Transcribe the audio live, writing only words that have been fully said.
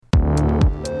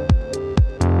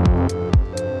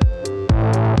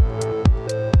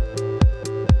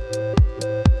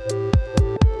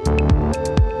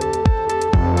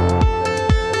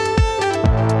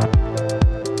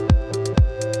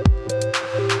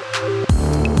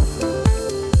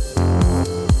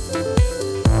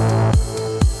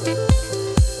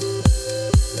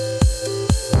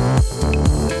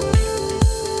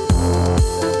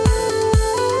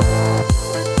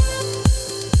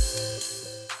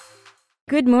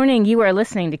Good morning. You are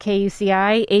listening to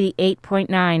KUCI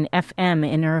 88.9 FM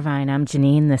in Irvine. I'm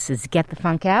Janine. This is Get the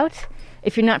Funk Out.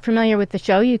 If you're not familiar with the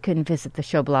show, you can visit the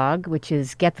show blog, which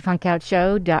is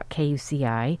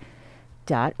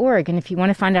getthefunkoutshow.kuci.org. And if you want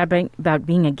to find out about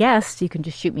being a guest, you can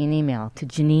just shoot me an email to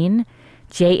Janine,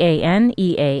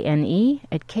 JANEANE,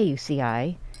 at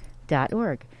KUCI.org.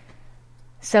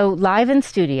 So live in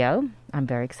studio, I'm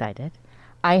very excited,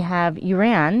 I have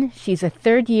Yuran. She's a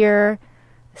third-year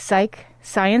psych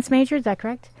science major, is that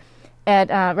correct? At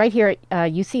right here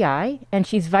at UCI, and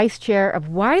she's vice chair of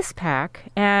WISEPAC.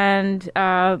 And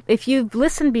if you've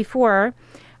listened before,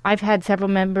 I've had several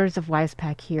members of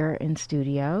WISEPAC here in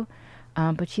studio,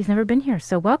 but she's never been here,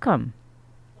 so welcome.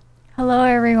 Hello,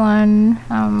 everyone.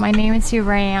 My name is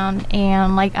Yuran,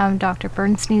 and like Dr.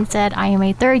 Bernstein said, I am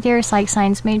a third-year psych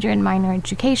science major in minor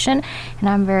education, and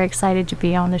I'm very excited to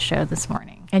be on the show this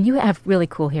morning. And you have really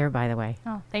cool hair, by the way.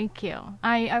 Oh, thank you.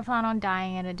 I plan on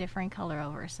dyeing it a different color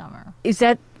over summer. Is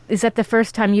that the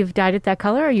first time you've dyed it that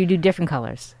color, or you do different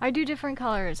colors? I do different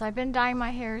colors. I've been dyeing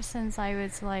my hair since I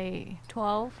was like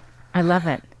 12. I love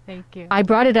it. Thank you. I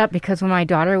brought it up because when my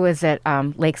daughter was at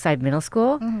Lakeside Middle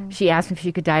School, she asked me if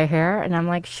she could dye her hair, and I'm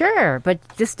like, sure, but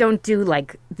just don't do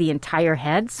like the entire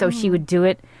head. So she would do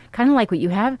it kind of like what you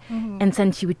have, and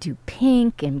then she would do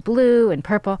pink and blue and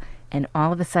purple. And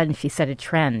all of a sudden, she set a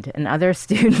trend, and other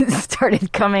students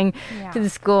started coming to the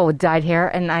school with dyed hair,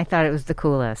 and I thought it was the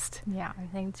coolest. Yeah, I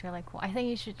think it's really cool. I think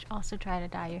you should also try to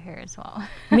dye your hair as well.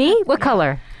 Me? What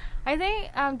color? I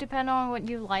think depend on what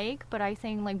you like, but I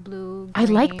think like blue, green. I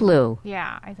like blue.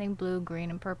 Yeah, I think blue, green,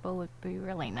 and purple would be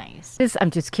really nice. I'm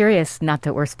just curious, not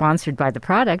that we're sponsored by the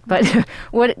product, but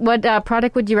what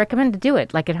product would you recommend to do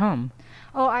it, like at home?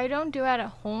 Oh, I don't do it at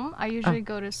home. I usually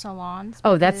go to salons.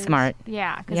 Oh, that's smart.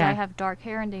 Yeah, because I have dark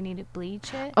hair and they need to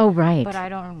bleach it. Oh, right. But I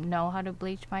don't know how to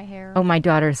bleach my hair. Oh, my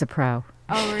daughter's a pro.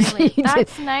 Oh, really?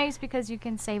 That's nice because you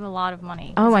can save a lot of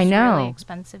money. Oh, I know. It's really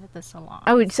expensive at the salon.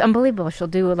 Oh, it's unbelievable. She'll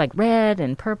do like red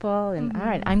and purple. And all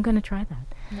right, I'm going to try that.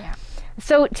 Yeah.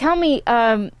 So tell me,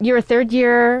 you're a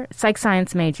third-year psych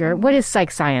science major. What is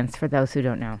psych science for those who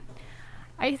don't know?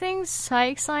 I think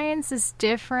psych science is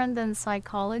different than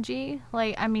psychology.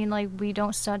 We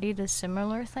don't study the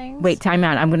similar things. Wait, time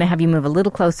out. I'm going to have you move a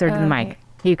little closer to the mic.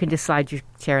 You can just slide your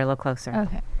chair a little closer.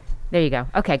 Okay. There you go.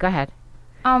 Okay, go ahead.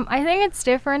 I think it's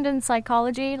different in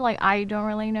psychology. I don't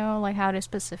really know how to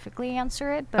specifically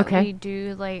answer it, but we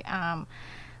do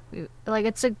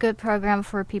it's a good program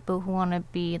for people who want to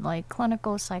be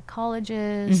clinical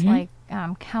psychologists,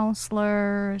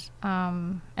 counselors,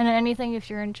 and anything if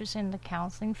you're interested in the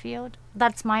counseling field.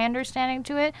 That's my understanding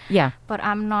to it. Yeah. But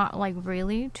I'm not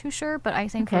really too sure. But I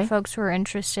think for folks who are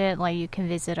interested, you can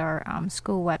visit our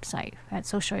school website at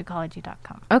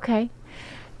socialecology.com. Okay.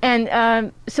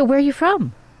 And so where are you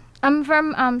from? I'm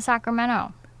from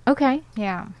Sacramento. Okay.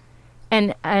 Yeah.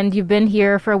 And you've been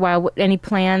here for a while. Any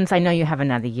plans? I know you have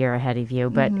another year ahead of you,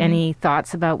 but any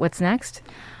thoughts about what's next?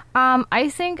 I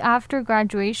think after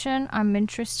graduation, I'm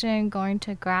interested in going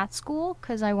to grad school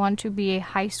because I want to be a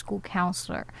high school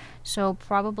counselor. So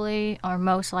probably, or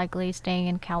most likely, staying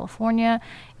in California.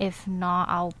 If not,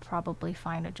 I'll probably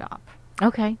find a job.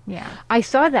 Okay. Yeah. I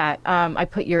saw that. I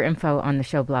put your info on the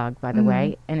show blog, by the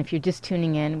way. And if you're just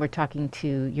tuning in, we're talking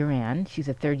to Yuran. She's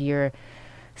a third-year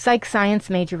psych science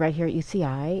major right here at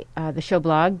UCI. The show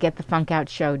blog,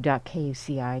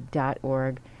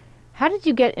 getthefunkoutshow.kuci.org. How did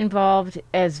you get involved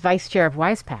as vice chair of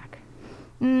WISEPAC?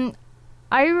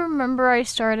 I remember I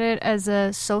started as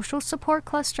a social support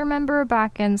cluster member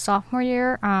back in sophomore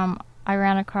year. I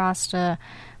ran across a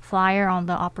flyer on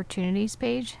the opportunities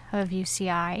page of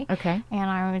UCI. Okay. And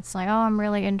I was like, I'm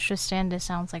really interested. This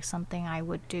sounds like something I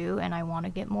would do, and I want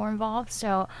to get more involved.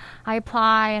 So I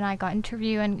applied, and I got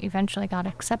interviewed, and eventually got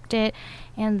accepted.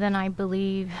 And then I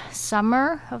believe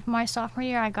summer of my sophomore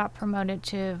year, I got promoted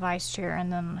to vice chair,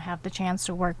 and then have the chance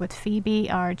to work with Phoebe,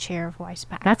 our chair of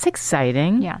WISEPAC. That's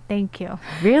exciting. Yeah, thank you.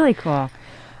 Really cool.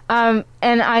 And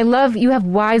I love, you have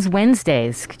Wise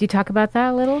Wednesdays. Could you talk about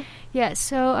that a little? Yeah,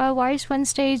 so Wise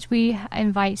Wednesdays, we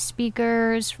invite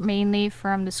speakers mainly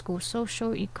from the school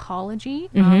social ecology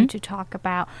to talk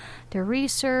about their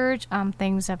research,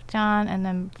 things they've done, and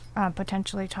then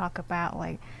potentially talk about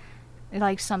like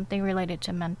something related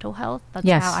to mental health. That's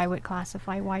how I would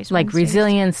classify Wise Wednesdays. Like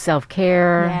resilience,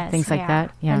 self-care, things like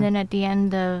that. Yeah. And then at the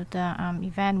end of the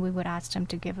event, we would ask them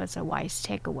to give us a wise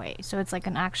takeaway. So it's like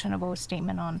an actionable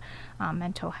statement on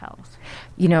mental health.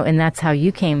 You know, and that's how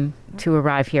you came to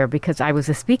arrive here, because I was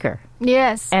a speaker.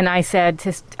 Yes. And I said,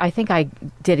 I think I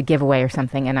did a giveaway or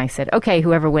something, and I said, okay,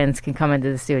 whoever wins can come into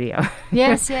the studio.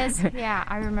 Yes. Yeah,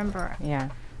 I remember. Yeah.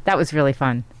 That was really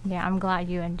fun. Yeah, I'm glad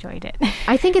you enjoyed it.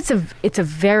 I think it's a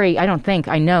very, I don't think,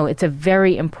 I know, it's a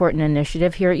very important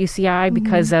initiative here at UCI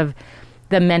because of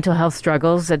the mental health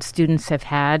struggles that students have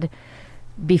had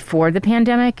before the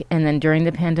pandemic and then during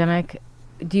the pandemic.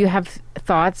 Do you have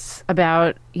thoughts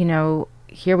about,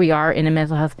 here we are in a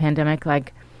mental health pandemic,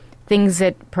 like things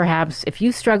that perhaps if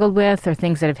you struggled with or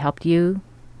things that have helped you?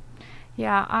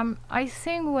 Yeah, I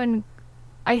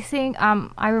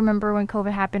remember when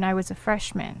COVID happened, I was a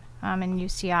freshman in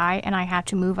UCI, and I had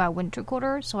to move out winter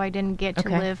quarter, so I didn't get to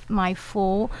live my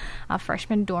full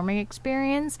freshman dorming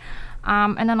experience.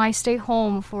 And then I stayed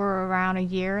home for around a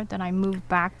year. Then I moved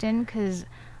back in because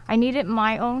I needed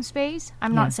my own space.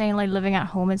 I'm not saying like living at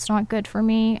home it's not good for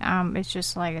me. It's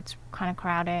just like it's kind of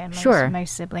crowded and my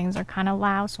siblings are kind of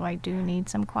loud, so I do need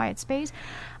some quiet space.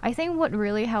 I think what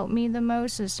really helped me the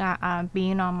most is that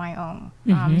being on my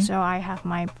own. So I have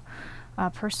my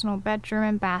personal bedroom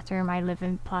and bathroom. I live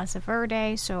in Plaza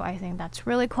Verde, so I think that's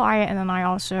really quiet. And then I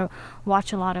also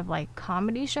watch a lot of like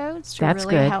comedy shows to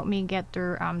really help me get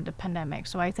through the pandemic.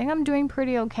 So I think I'm doing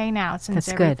pretty okay now since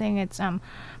everything it's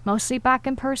mostly back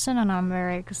in person, and I'm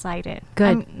very excited.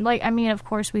 Good. Of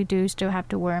course we do still have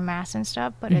to wear masks and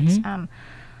stuff, but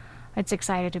it's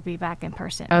excited to be back in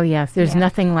person. Oh, yes. There's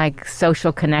nothing like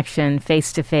social connection,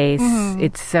 face-to-face.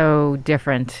 It's so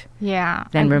different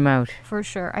than remote. For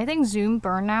sure. I think Zoom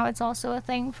burnout is also a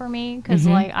thing for me because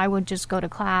I would just go to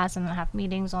class and have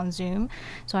meetings on Zoom,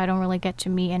 so I don't really get to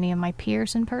meet any of my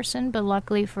peers in person. But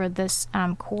luckily for this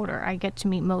quarter, I get to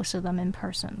meet most of them in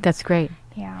person. That's great.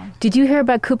 Yeah. Did you hear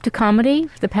about Coupe de Comedy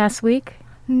the past week?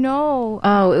 No.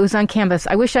 Oh, it was on campus.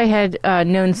 I wish I had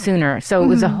known sooner. So it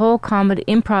was a whole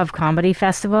improv comedy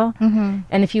festival. And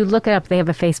if you look it up, they have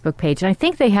a Facebook page. And I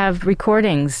think they have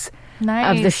recordings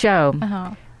of the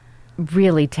show.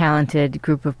 Really talented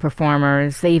group of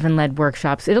performers. They even led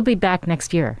workshops. It'll be back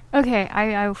next year. Okay,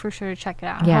 I will for sure check it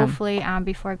out. Yeah. Hopefully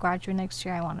before I graduate next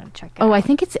year, I want to check it out. Oh, I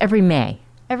think it's every May.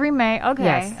 Every May? Okay.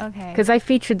 Yes. Okay. Because I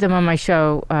featured them on my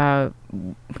show a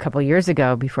couple of years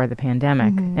ago before the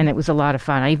pandemic, and it was a lot of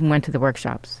fun. I even went to the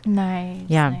workshops. Nice.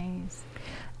 Yeah.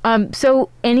 Nice. So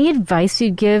any advice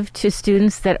you'd give to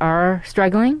students that are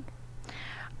struggling?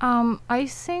 I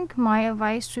think my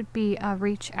advice would be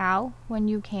reach out when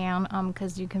you can,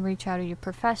 because you can reach out to your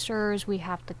professors. We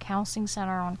have the counseling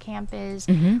center on campus.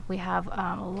 We have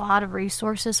a lot of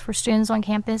resources for students on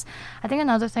campus. I think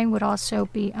another thing would also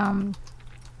be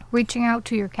reaching out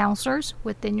to your counselors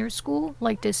within your school,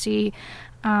 like to see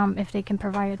if they can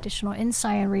provide additional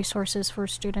insight and resources for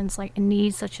students like in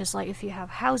needs, such as like if you have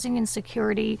housing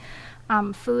insecurity,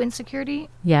 food insecurity.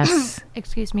 Yes.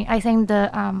 Excuse me. I think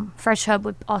the Fresh Hub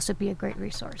would also be a great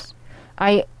resource.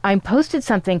 I posted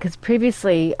something because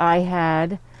previously I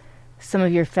had some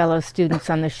of your fellow students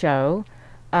on the show,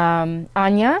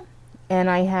 Anya, and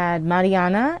I had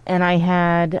Mariana, and I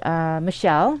had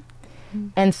Michelle.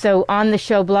 And so on the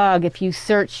show blog, if you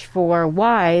search for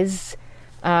WISE,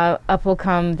 up will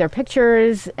come their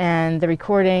pictures and the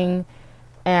recording.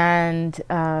 And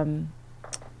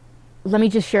let me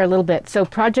just share a little bit. So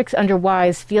projects under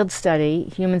WISE field study,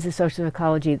 Humans and Social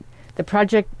Ecology. The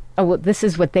project, this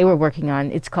is what they were working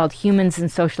on. It's called Humans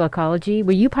and Social Ecology.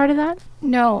 Were you part of that?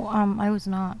 No, I was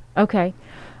not. Okay.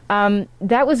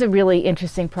 That was a really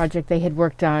interesting project they had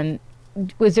worked on.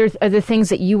 Are there things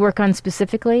that you work on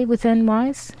specifically within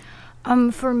WISE?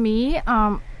 For me,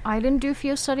 I didn't do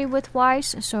field study with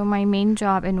WISE, so my main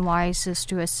job in WISE is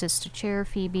to assist the chair,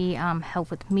 Phoebe,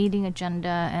 help with meeting agenda,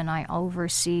 and I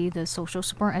oversee the social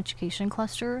support education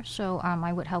cluster. So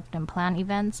I would help them plan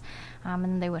events,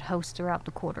 and they would host throughout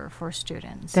the quarter for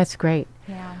students. That's great.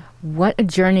 Yeah. What a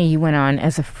journey you went on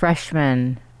as a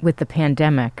freshman with the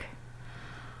pandemic.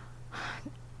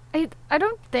 I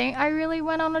don't think I really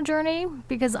went on a journey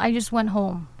because I just went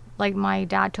home. Like my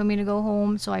dad told me to go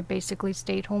home, so I basically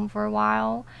stayed home for a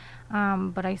while.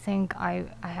 But I think I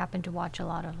happened to watch a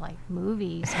lot of like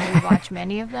movies. I would watch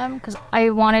many of them because I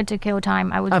wanted to kill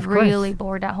time. I was really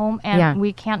bored at home, and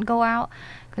we can't go out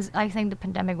because I think the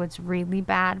pandemic was really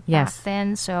bad back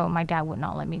then. So my dad would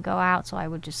not let me go out, so I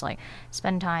would just like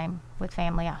spend time with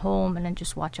family at home and then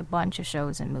just watch a bunch of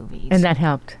shows and movies. And that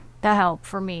helped. That helped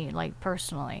for me, like,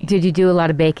 personally. Did you do a lot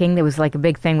of baking? There was, like, a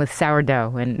big thing with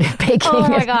sourdough and baking. Oh,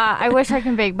 my God. I wish I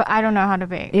can bake, but I don't know how to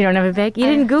bake. You don't know how to bake? You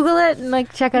didn't Google it and,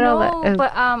 like, check out all that? No,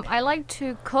 but I like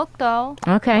to cook, though.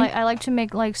 Okay. I like to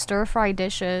make, like, stir-fry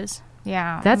dishes.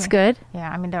 Yeah. That's good. Yeah,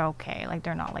 I mean, they're okay. Like,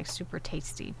 they're not, like, super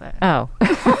tasty, but... Oh.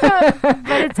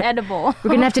 But it's edible. We're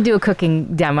going to have to do a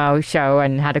cooking demo show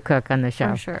and how to cook on the show.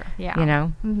 For sure, yeah. You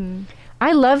know?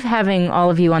 I love having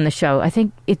all of you on the show. I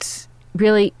think it's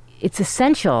really... It's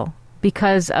essential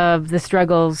because of the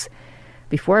struggles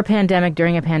before a pandemic,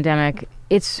 during a pandemic,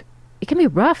 it can be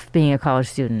rough being a college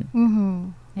student. Mm-hmm.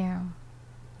 Yeah.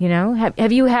 You know,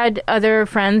 have you had other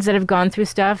friends that have gone through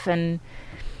stuff and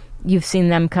you've seen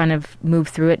them kind of move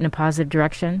through it in a positive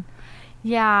direction?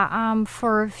 Yeah,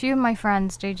 for a few of my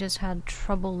friends, they just had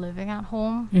trouble living at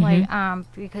home.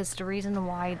 Because the reason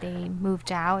why they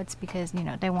moved out, it's because,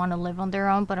 they want to live on their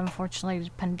own. But unfortunately, the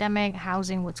pandemic,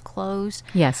 housing was closed.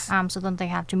 Yes. So then they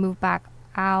have to move back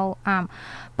out.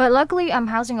 But luckily,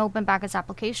 housing opened back its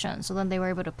application. So then they were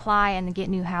able to apply and get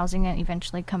new housing and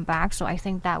eventually come back. So I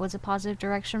think that was a positive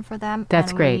direction for them.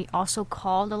 That's and great. We also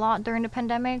called a lot during the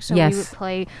pandemic. So yes.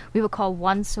 we would call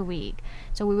once a week.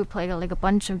 So we would play like a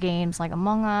bunch of games like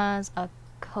Among Us, a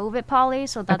COVID Poly,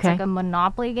 so that's like a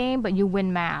Monopoly game, but you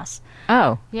win mass.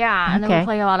 Oh. Yeah, and then we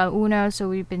play a lot of Uno, so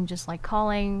we've been just like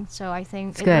calling. So I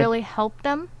think it really helped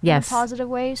them in a positive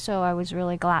way. So I was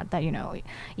really glad that,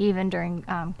 even during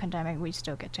pandemic, we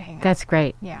still get to hang out. That's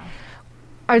great. Yeah.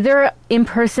 Are there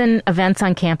in-person events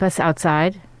on campus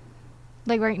outside?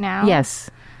 Like right now? Yes.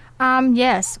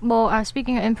 Yes. Well,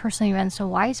 speaking of in-person events, so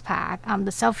WisePack,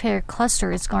 the self-care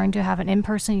cluster is going to have an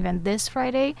in-person event this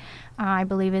Friday. I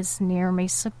believe it's near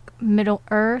Mesa Middle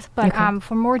Earth. But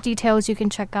for more details, you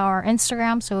can check out our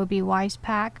Instagram. So it would be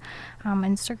WisePack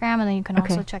Instagram. And then you can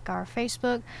also check our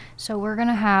Facebook. So we're going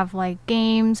to have like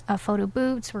games, photo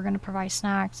booths. We're going to provide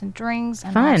snacks and drinks.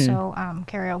 And also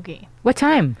karaoke. What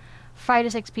time? 5 to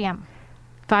 6 p.m.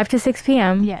 5 to 6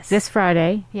 p.m. Yes. This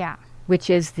Friday. Yeah. Which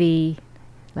is the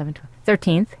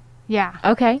 13th. Yeah.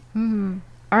 Okay. Mm-hmm.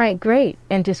 All right, great.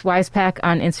 And just WisePack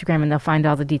on Instagram, and they'll find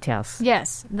all the details.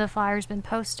 Yes, the flyer's been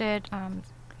posted.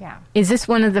 Yeah. Is this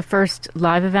one of the first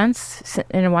live events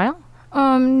in a while?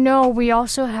 No, we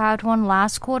also had one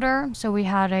last quarter. So we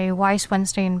had a Wise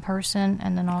Wednesday in person,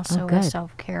 and then also a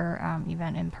self-care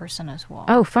event in person as well.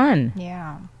 Oh, fun.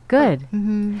 Yeah. Good.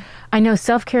 Mm-hmm. I know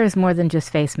self-care is more than just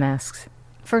face masks.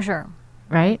 For sure.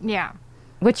 Right? Yeah.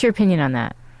 What's your opinion on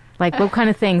that? Like, what kind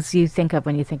of things do you think of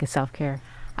when you think of self-care?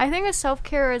 I think of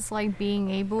self-care is like being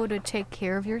able to take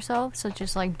care of yourself, such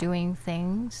as like doing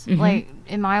things. Mm-hmm. Like,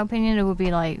 in my opinion, it would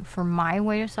be like, for my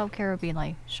way of self-care, it would be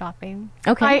like shopping.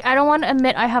 Okay. I don't want to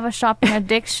admit I have a shopping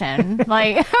addiction.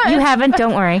 Like, you haven't,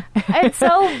 don't worry. It's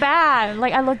so bad.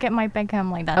 Like, I look at my bank account,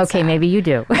 I'm like, that's okay, sad. maybe you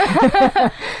do.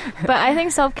 But I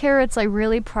think self-care, it's like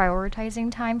really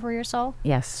prioritizing time for yourself.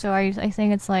 Yes. So I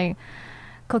think it's like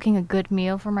cooking a good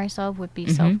meal for myself would be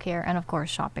self-care, and of course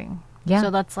shopping. Yeah.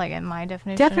 So that's like in my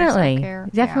definition definitely. of self-care.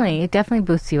 Definitely. Yeah. It definitely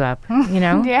boosts you up, you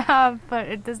know? Yeah, but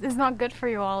it's not good for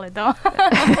your wallet though.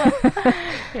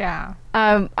 Yeah.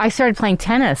 I started playing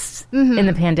tennis in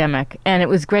the pandemic, and it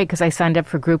was great because I signed up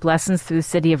for group lessons through the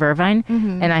city of Irvine,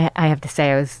 and I have to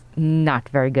say I was not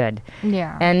very good.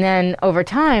 Yeah. And then over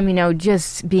time,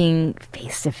 just being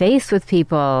face-to-face with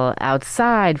people,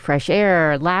 outside, fresh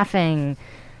air, laughing,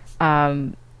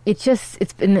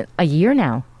 it's been a year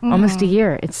now, almost a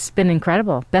year. It's been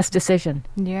incredible. Best decision.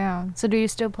 Yeah. So do you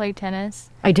still play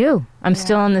tennis? I do. I'm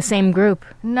still in the same group.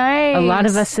 Nice. A lot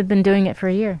of us have been doing it for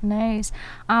a year. Nice.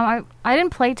 I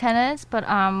didn't play tennis, but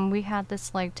we had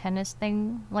this like tennis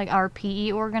thing, like our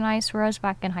PE organized for us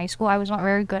back in high school. I was not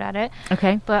very good at it.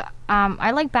 Okay. But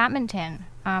I like badminton.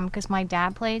 Because my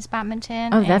dad plays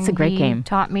badminton. Oh, that's and a great he game.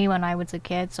 Taught me when I was a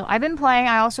kid. So I've been playing.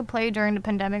 I also played during the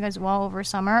pandemic as well over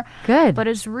summer. Good. But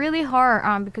it's really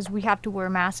hard because we have to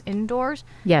wear masks indoors.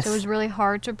 Yes. So it was really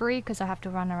hard to breathe because I have to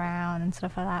run around and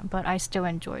stuff like that. But I still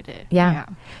enjoyed it. Yeah.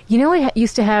 You know what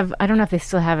used to have, I don't know if they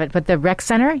still have it, but the rec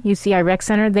center, UCI Rec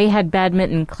Center, they had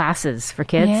badminton classes for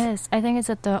kids. Yes. I think it's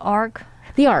at the Arc.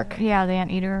 The Arc. Yeah, the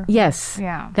Anteater. Yes.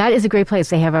 Yeah. That is a great place.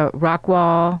 They have a rock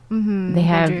wall. Mm-hmm, they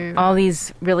have all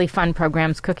these really fun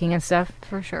programs, cooking and stuff.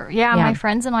 For sure. Yeah, my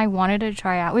friends and I wanted to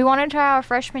try out. We wanted to try out our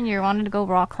freshman year, wanted to go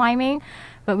rock climbing,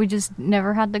 but we just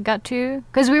never had the gut to.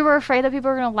 Because we were afraid that people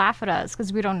were going to laugh at us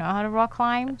because we don't know how to rock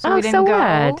climb. So we didn't go.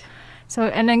 What? So,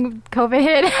 and then COVID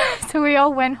hit, so we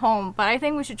all went home. But I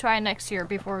think we should try it next year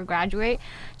before we graduate.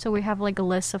 So we have like a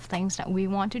list of things that we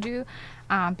want to do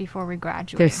before we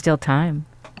graduate. There's still time.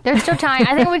 There's still time.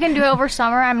 I think we can do it over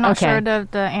summer. I'm not sure the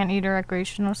Anteater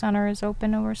Recreational Center is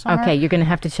open over summer. Okay, you're going to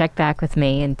have to check back with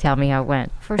me and tell me how it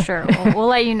went. For sure. We'll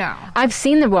let you know. I've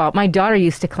seen the wall. My daughter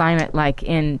used to climb it like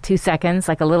in 2 seconds,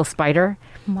 like a little spider.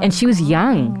 And she was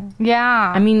young.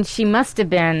 Yeah. I mean, she must have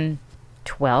been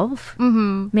 12,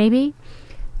 maybe.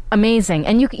 Amazing.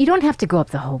 And you don't have to go up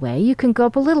the whole way. You can go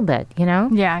up a little bit,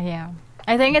 Yeah.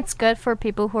 I think it's good for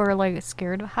people who are like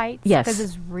scared of heights. Yes. Because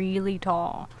it's really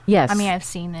tall. Yes. I mean, I've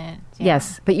seen it. Yeah.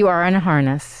 Yes, but you are in a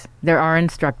harness. There are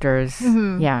instructors.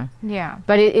 Yeah. Yeah.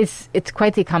 But it's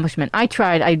quite the accomplishment. I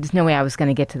tried. There's no way I was going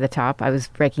to get to the top. I was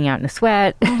breaking out in a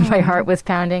sweat. My heart was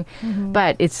pounding.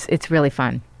 But it's really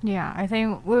fun. Yeah. I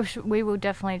think we will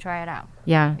definitely try it out.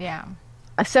 Yeah. Yeah.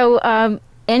 So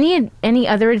any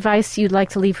other advice you'd like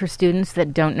to leave for students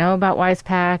that don't know about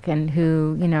WisePAC and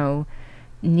who,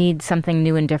 need something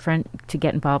new and different to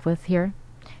get involved with here?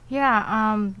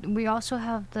 Yeah, we also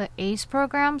have the ACE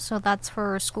program, so that's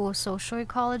for School of Social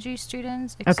Ecology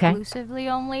students exclusively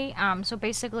only. So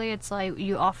basically, it's like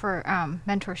you offer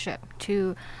mentorship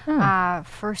to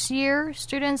first-year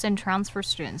students and transfer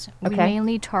students. We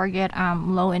mainly target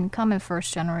low-income and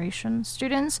first-generation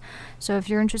students. So if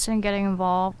you're interested in getting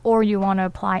involved or you want to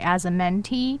apply as a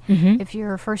mentee, if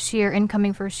you're a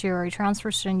incoming first-year or a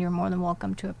transfer student, you're more than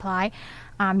welcome to apply.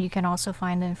 You can also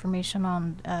find the information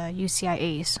on UCI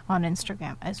ACE on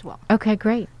Instagram as well. Okay,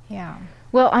 great. Yeah.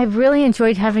 Well, I've really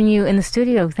enjoyed having you in the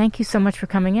studio. Thank you so much for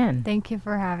coming in. Thank you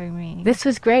for having me. This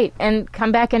was great. And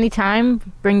come back anytime.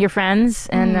 Bring your friends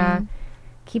and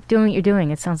keep doing what you're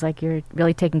doing. It sounds like you're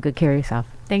really taking good care of yourself.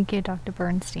 Thank you, Dr.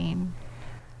 Bernstein.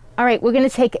 All right, we're going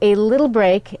to take a little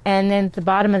break. And then at the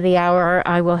bottom of the hour,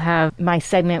 I will have my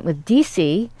segment with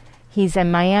DC. He's a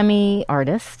Miami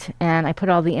artist, and I put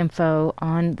all the info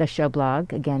on the show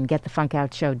blog. Again,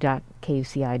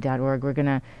 getthefunkoutshow.kuci.org. We're going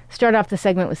to start off the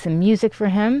segment with some music for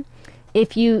him.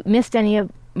 If you missed any of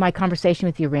my conversation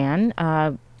with Uran,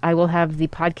 I will have the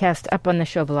podcast up on the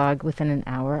show blog within an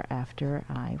hour after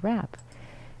I wrap.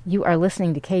 You are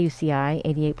listening to KUCI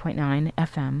 88.9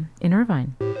 FM in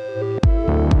Irvine.